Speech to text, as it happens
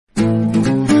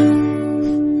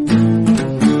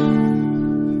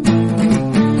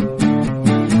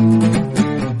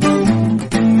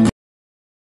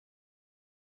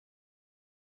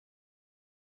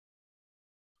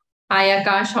Hi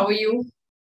Akash, how are you?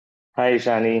 Hi,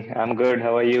 Shani. I'm good.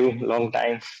 How are you? Long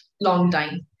time. Long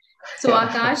time. So Yeah.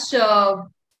 Akash,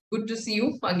 good to see you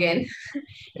again. So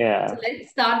Yeah.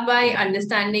 let's start by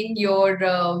understanding your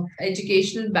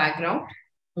educational background.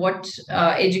 What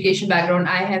education background?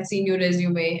 I have seen your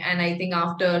resume, and I think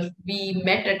after we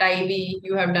met at Ivy,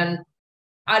 you have done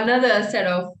another set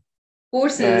of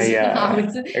courses, Yeah.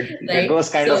 It right? was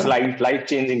kind of So life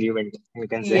changing event, you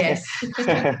can say. yes.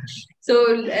 So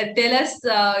tell us,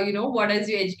 what is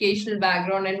your educational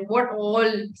background and what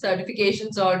all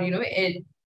certifications or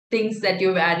things that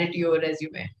you've added to your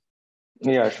resume.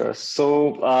 Yeah, sure. So,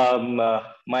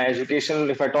 my education,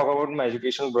 if I talk about my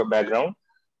educational background,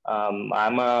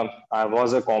 I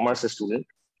was a commerce student,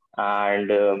 and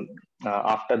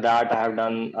after that, I have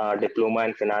done diploma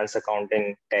in finance,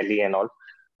 accounting, tally, and all.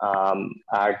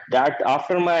 At that,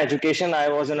 after my education, I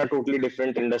was in a totally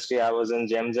different industry. I was in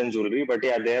gems and jewelry, but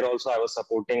yeah, there also I was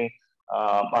supporting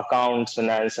accounts,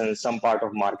 finance, and some part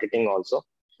of marketing also.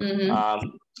 Mm-hmm.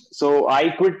 So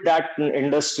I quit that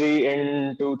industry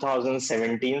in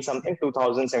 2017, something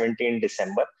 2017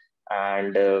 December,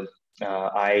 and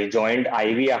I joined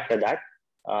Ivy after that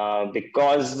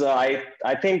because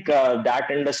I think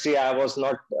that industry I was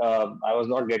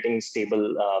not getting stable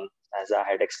as I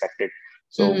had expected.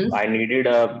 So Mm-hmm. I needed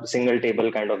a single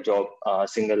table kind of job,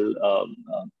 single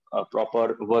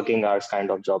proper working hours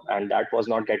kind of job, and that was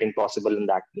not getting possible in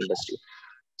that industry.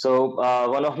 So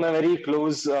one of my very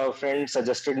close friends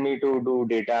suggested me to do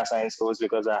data science course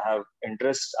because I have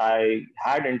interest. I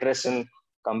had interest in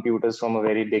computers from a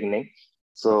very beginning.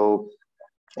 So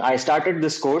I started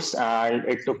this course, and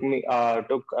it took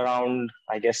around,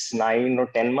 I guess, 9 or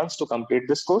 10 months to complete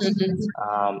this course.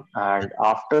 Mm-hmm. And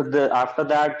after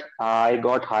that, I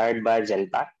got hired by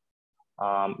Genpact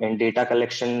in data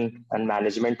collection and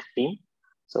management team.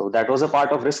 So that was a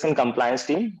part of risk and compliance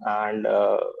team, and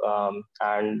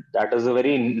that was a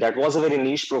very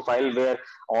niche profile where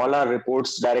all our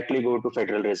reports directly go to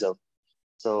Federal Reserve.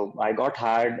 So I got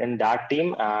hired in that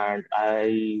team, and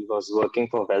I was working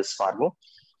for Wells Fargo.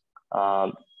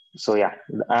 Um, so yeah,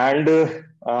 and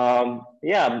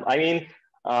yeah, I mean,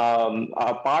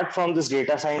 apart from this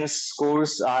data science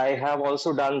course, I have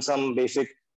also done some basic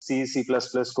C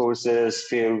courses,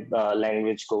 field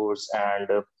language course,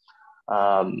 and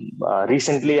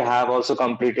recently I have also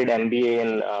completed MBA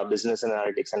in business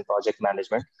analytics and project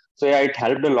management. So yeah, it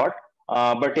helped a lot.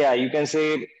 But yeah, you can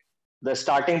say the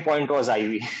starting point was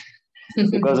Ivy.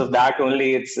 Because of that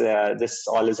only, it's this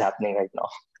all is happening right now.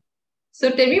 So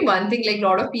tell me one thing, like a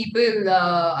lot of people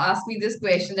ask me this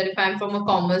question that if I'm from a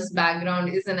commerce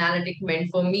background, is analytic meant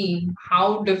for me?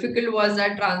 How difficult was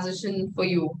that transition for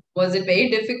you? Was it very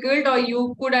difficult or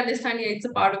you could understand, yeah, it's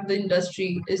a part of the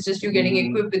industry, it's just you getting Mm,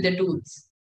 equipped with the tools?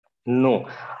 No,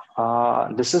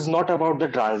 this is not about the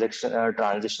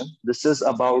transition. This is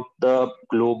about the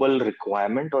global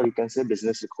requirement, or you can say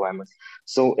business requirement.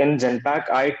 So in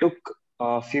Genpact, I took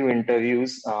a few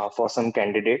interviews for some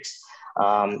candidates,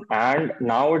 and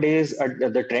nowadays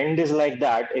the trend is like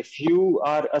that. If you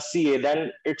are a CA,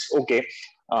 then it's okay.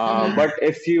 Mm-hmm. But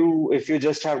if you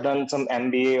just have done some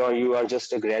MBA or you are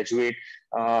just a graduate,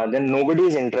 then nobody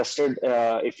is interested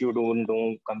if you don't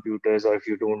know computers or if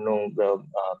you don't know the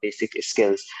basic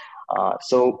skills.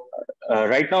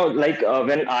 Right now, like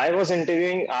when I was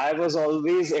interviewing, I was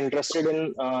always interested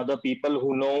in the people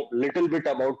who know little bit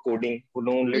about coding, who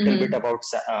know little bit Mm-hmm. about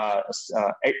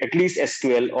at least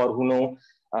SQL, or who know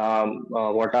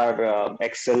what are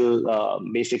Excel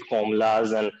basic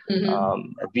formulas and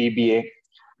Mm-hmm. VBA,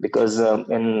 because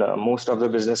in most of the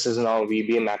businesses now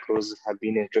VBA macros have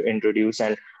been introduced,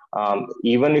 and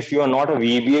even if you are not a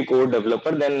VBA code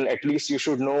developer, then at least you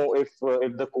should know if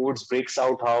the codes breaks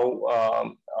out,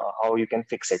 how you can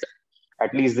fix it.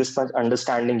 At least this much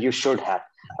understanding you should have.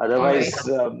 All right.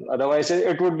 Otherwise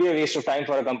it would be a waste of time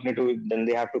for a company to, then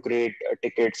they have to create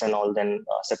tickets and all, then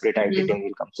separate IT Mm-hmm. team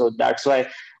will come. So that's why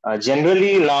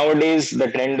generally nowadays the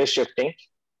trend is shifting.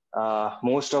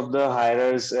 Most of the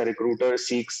hirers, recruiters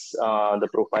seeks the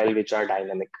profile which are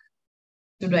dynamic.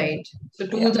 Right. So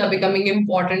Yeah. tools are becoming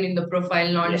important in the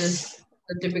profile, not just Yes.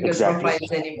 the typical Exactly.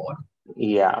 profiles anymore.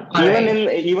 Yeah. All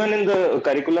right. Even in the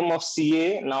curriculum of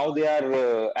CA now they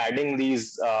are adding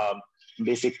these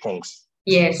basic things.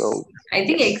 Yes. So I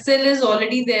think yes. Excel is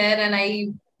already there, and I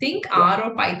think Yeah. R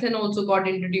or Python also got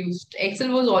introduced. Excel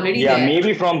was already Yeah. there.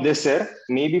 Maybe from this year.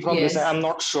 Maybe from this year. Yes. I'm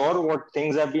not sure what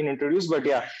things have been introduced, but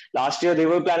yeah, last year they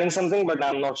were planning something, but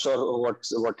I'm not sure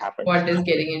what happened. What is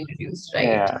getting introduced,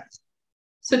 right? Yeah.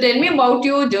 So tell me about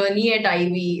your journey at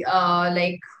Ivy.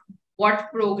 Like, what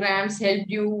programs helped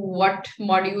you, what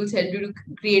modules helped you to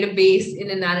create a base in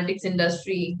analytics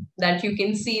industry that you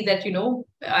can see that,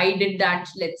 I did that,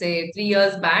 let's say 3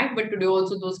 years back, but today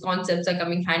also those concepts are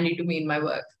coming handy to me in my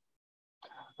work.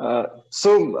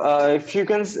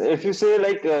 If you say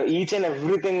like each and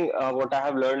everything what I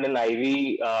have learned in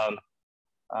Ivy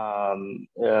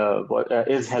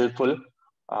is helpful.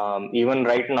 Even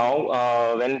right now,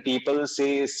 when people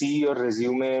see your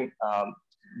resume,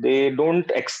 the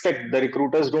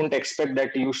recruiters don't expect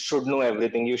that you should know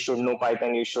everything. You should know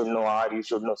Python, you should know R, you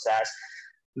should know SAS.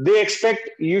 They expect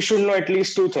you should know at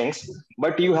least two things,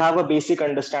 but you have a basic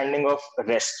understanding of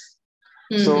rest.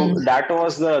 So that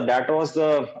was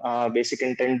the basic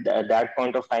intent at that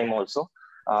point of time also.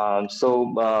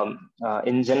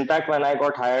 In Genpact, when I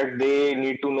got hired, they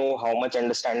need to know how much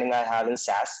understanding I have in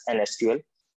SAS and SQL,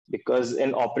 because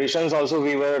in operations also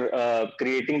we were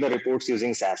creating the reports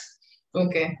using SAS.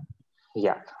 Okay.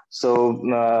 Yeah. So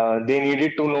they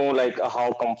needed to know like how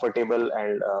comfortable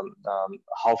and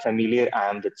how familiar I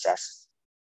am with SAS.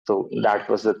 So that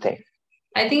was the thing.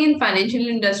 I think in financial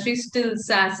industry, still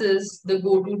SAS is the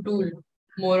go-to tool,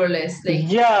 more or less. Like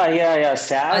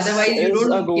SAS otherwise, you is a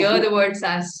don't hear go-to. the word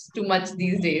SAS too much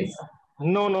these days.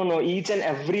 No. Each and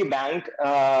every bank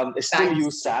still Banks.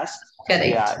 use SAS. Correct.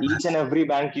 Yeah, each and every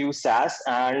bank use SAS.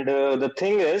 And the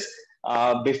thing is,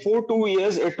 before 2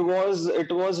 years, it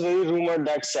was very rumored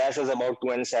that SAS is about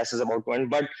to end. SAS is about to end.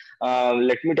 But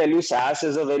let me tell you, SAS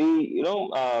is a very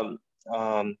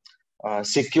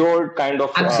secured kind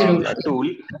of tool,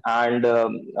 and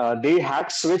they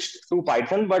had switched to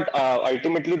Python, but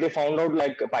ultimately they found out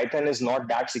like Python is not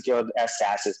that secure as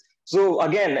SAS is. So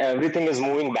again, everything is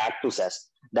moving back to SAS.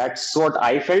 That's what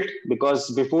I felt,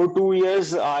 because before 2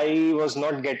 years I was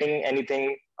not getting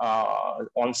anything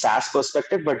on SAS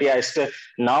perspective, but yeah, still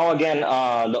now again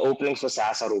the openings for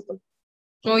SAS are open.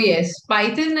 Oh yes,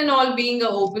 Python and all being a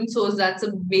open source, that's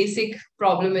a basic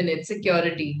problem in its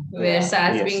security. Where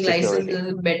SAS being licensed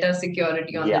is better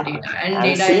security on the data, and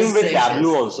data same is with precious.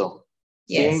 Tableau also.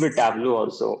 Yes. Same with Tableau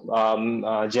also.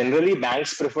 Generally,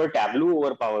 banks prefer Tableau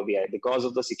over Power BI because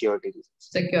of the security reasons.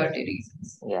 Security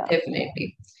reasons. Yeah.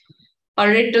 Definitely. All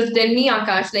right, just tell me,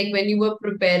 Aakash, like when you were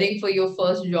preparing for your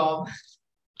first job,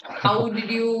 how did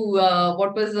you,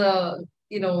 what was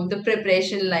the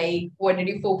preparation like? What did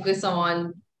you focus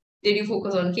on? Did you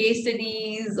focus on case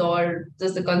studies or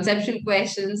just the conceptual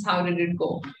questions? How did it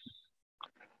go?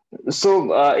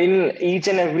 So in each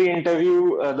and every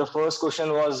interview, the first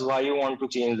question was why you want to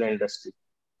change the industry.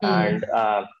 And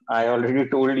I already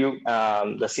told you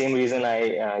the same reason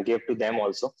I gave to them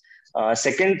also.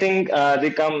 Second thing,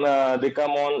 they come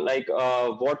on like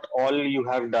what all you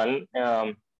have done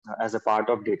as a part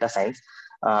of data science.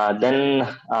 Then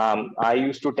I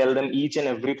used to tell them each and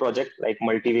every project, like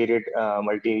multivariate,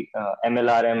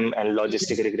 MLRM and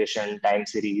logistic regression, time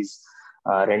series,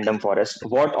 random forest,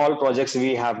 what all projects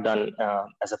we have done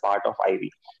as a part of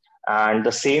Ivy. And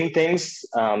the same things,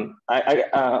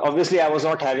 obviously I was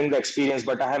not having the experience,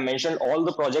 but I have mentioned all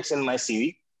the projects in my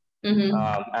CV.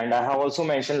 And I have also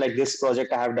mentioned like this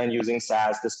project I have done using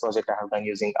SAS, this project I have done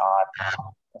using R,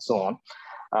 so on.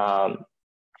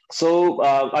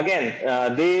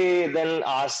 Again, they then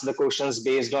ask the questions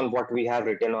based on what we have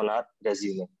written on our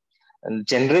resume. And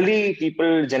generally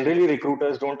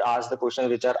recruiters don't ask the questions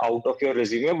which are out of your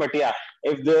resume, but yeah,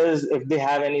 if they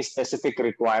have any specific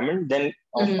requirement, then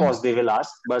of course they will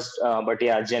ask. But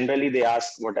yeah, generally they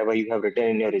ask whatever you have written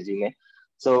in your resume.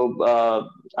 So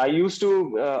I used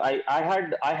to I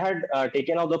had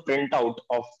taken out the printout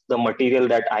of the material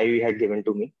that Ivy had given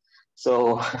to me.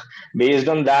 So based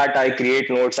on that, I create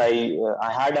notes.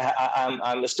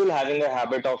 I'm still having a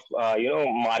habit of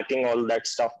marking all that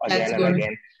stuff again and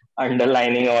again,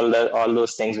 underlining all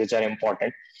those things which are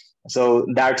important. So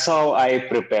that's how I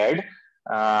prepared.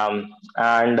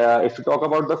 And if you talk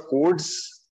about the codes,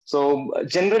 so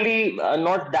generally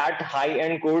not that high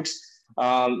end codes.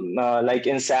 Like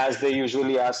in SAS, they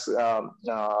usually ask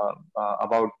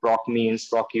about proc means,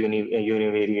 proc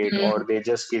univariate, or they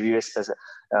just give you a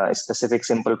specific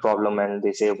simple problem and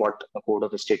they say what code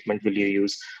of a statement will you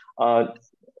use.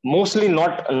 Mostly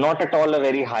not at all a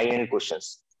very high end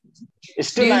questions.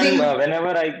 Still,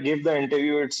 whenever I give the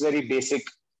interview, it's very basic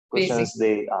questions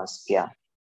they ask. Yeah.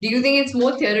 Do you think it's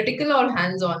more theoretical or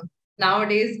hands-on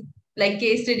nowadays? Like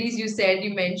case studies,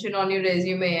 you mentioned on your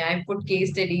resume. I put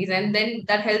case studies, and then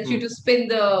that helps you to spin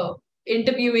the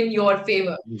interview in your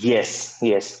favor. Yes,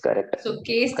 correct. So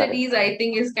case studies, I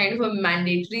think, is kind of a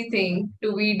mandatory thing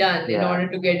to be done in order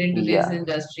to get into this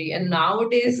industry. And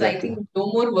nowadays, I think no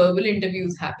more verbal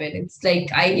interviews happen. It's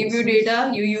like I give you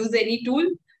data, you use any tool,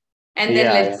 and then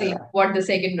Yeah, let's yeah, see yeah. what the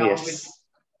second round will Yes,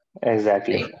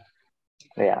 exactly. be, right?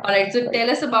 Yeah, All right. So right. tell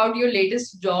us about your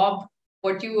latest job,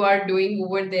 what you are doing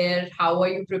over there, how are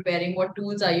you preparing, what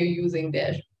tools are you using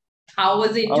there? How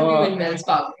was the interview in Uh, Wells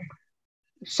Fargo?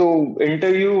 so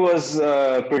interview was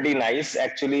pretty nice.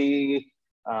 Actually,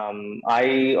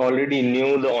 I already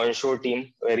knew the onshore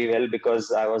team very well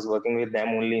because I was working with them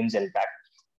only in Genpact.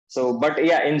 So, but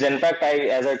yeah, in Genpact,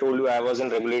 as I told you, I was in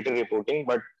regulatory reporting,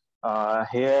 but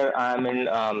here I'm in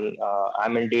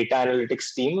data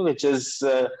analytics team, which is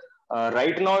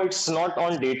right now it's not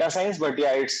on data science, but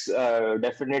yeah, it's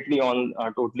definitely on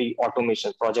totally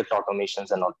automation, project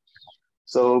automations and all.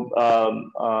 So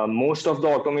most of the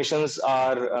automations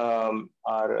are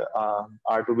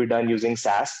to be done using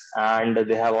SAS, and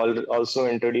they have also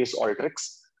introduced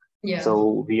Alteryx. Yeah,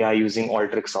 So we are using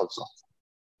Alteryx also.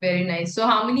 very nice. So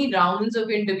how many rounds of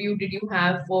interview did you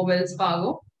have for Wells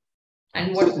Fargo?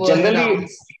 And what So were the generally,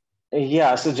 rounds?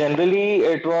 yeah. So generally,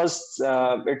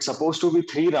 it's supposed to be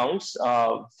 3 rounds.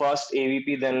 First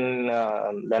AVP,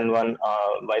 then one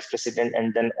vice president,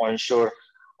 and then onshore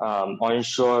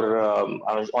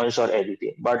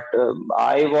AVP. But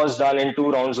I was done in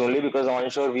 2 rounds only because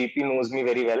onshore VP knows me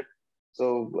very well. So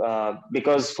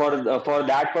because for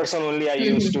that person only, I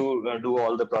used Mhm. to do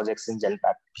all the projects in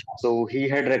Genpact. So he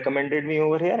had recommended me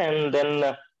over here, and then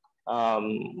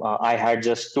I had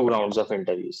just 2 rounds of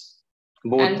interviews,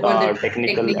 both And were they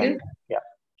technical technical? and yeah,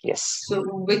 yes. So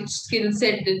which skill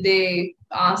set did they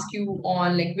ask you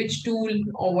on? Like which tool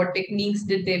or what techniques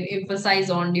did they emphasize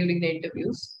on during the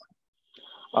interviews?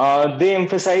 They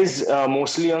emphasize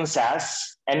mostly on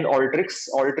SAS and Alteryx.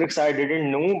 Alteryx I didn't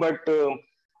know,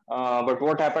 but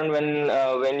what happened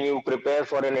when you prepare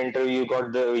for an interview,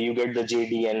 you get the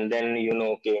JD, and then you know,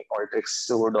 okay, Alteryx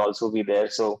would also be there.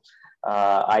 So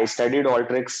I studied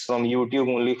Alteryx from YouTube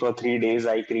only for 3 days.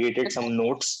 I created some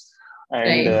notes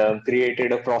and Right.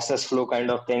 created a process flow kind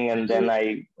of thing, and then I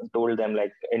told them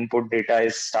like input data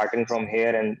is starting from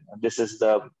here, and this is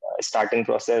the starting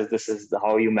process, this is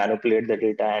how you manipulate the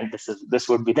data, and this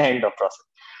would be the end of process.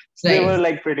 So they Right. were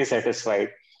like pretty satisfied.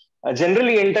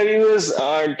 Generally interviewers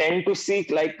tend to seek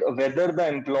like whether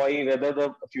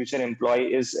the future employee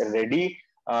is ready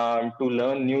to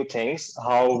learn new things,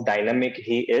 how dynamic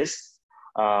he is,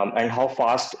 and how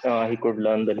fast he could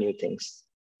learn the new things.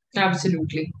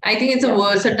 Absolutely. I think it's a Yeah.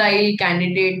 versatile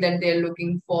candidate that they're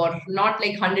looking for, not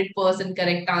like 100%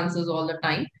 correct answers all the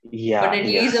time, but Yeah, at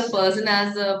least a yes. person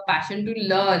has a passion to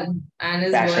learn and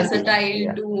is Passion to learn. versatile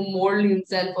Yeah. to mold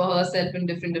himself or herself in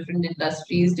different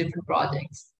industries, different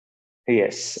projects.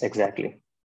 Yes, exactly.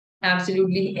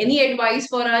 Absolutely. Any advice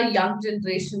for our young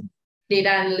generation data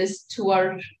analysts who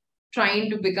are trying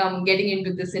to getting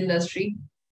into this industry?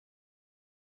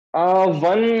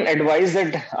 One advice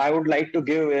that I would like to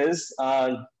give is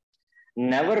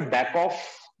never back off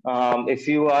if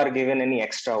you are given any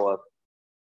extra work.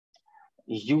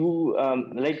 You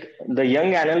like the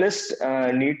young analysts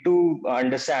need to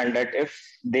understand that if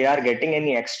they are getting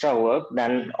any extra work,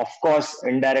 then of course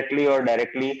indirectly or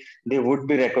directly they would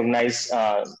be recognized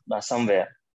somewhere.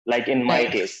 Like in my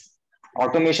Right. case,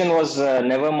 automation was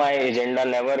never my agenda,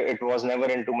 never, it was never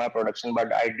into my production,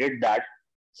 but I did that.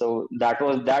 So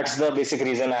that's the basic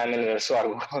reason I'm in Wells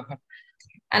Fargo.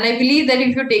 And I believe that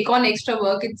if you take on extra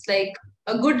work, it's like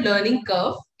a good learning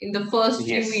curve in the first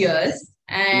few Yes, years.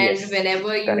 And yes,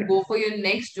 whenever you correct. go for your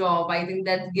next job, I think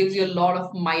that gives you a lot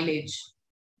of mileage.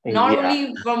 Not Yeah,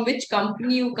 only from which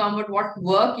company you come, but what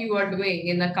work you are doing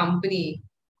in the company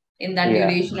in that yeah,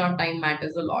 duration of time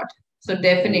matters a lot. So yeah,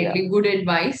 definitely good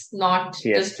advice, not just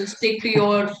yes, to stick to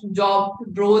your job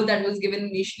role that was given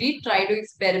initially. Try to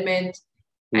experiment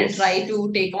and try yes,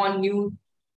 to take on new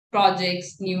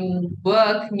projects, new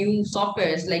work, new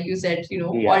softwares. Like you said, yeah,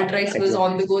 Alteryx was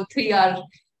on exactly. the go 3 hour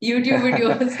YouTube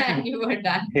videos and you were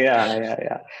done.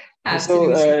 Yeah.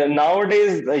 So Absolutely.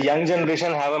 nowadays, the young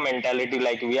generation have a mentality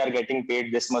like we are getting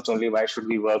paid this much only. Why should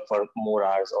we work for more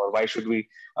hours, or why should we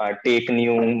take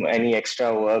any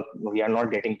extra work? We are not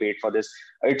getting paid for this.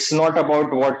 It's not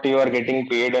about what you are getting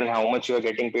paid and how much you are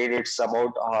getting paid. It's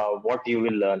about what you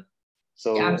will learn.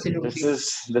 So this Absolutely. is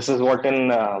this is what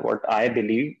I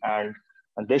believe, and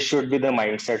this should be the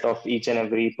mindset of each and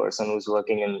every person who's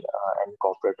working in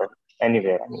corporate or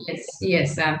anywhere. I mean, Yes,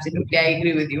 yes, absolutely. I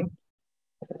agree with you.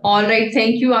 All right.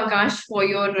 Thank you, Akash, for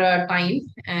your time.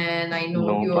 And I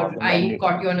know no problem. I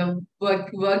caught Anytime. you on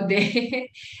a work day.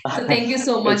 So thank you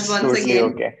so much It's once totally again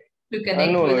okay. to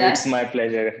connect No, with it's us. my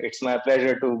pleasure. It's my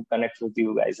pleasure to connect with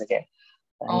you guys again.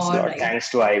 Thanks a All lot. right. Thanks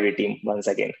to Ivy team once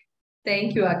again.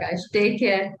 Thank you, Akash. Take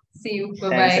care. See you. Bye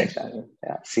Thanks, bye. Akshan.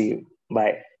 Yeah, see you.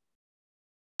 Bye.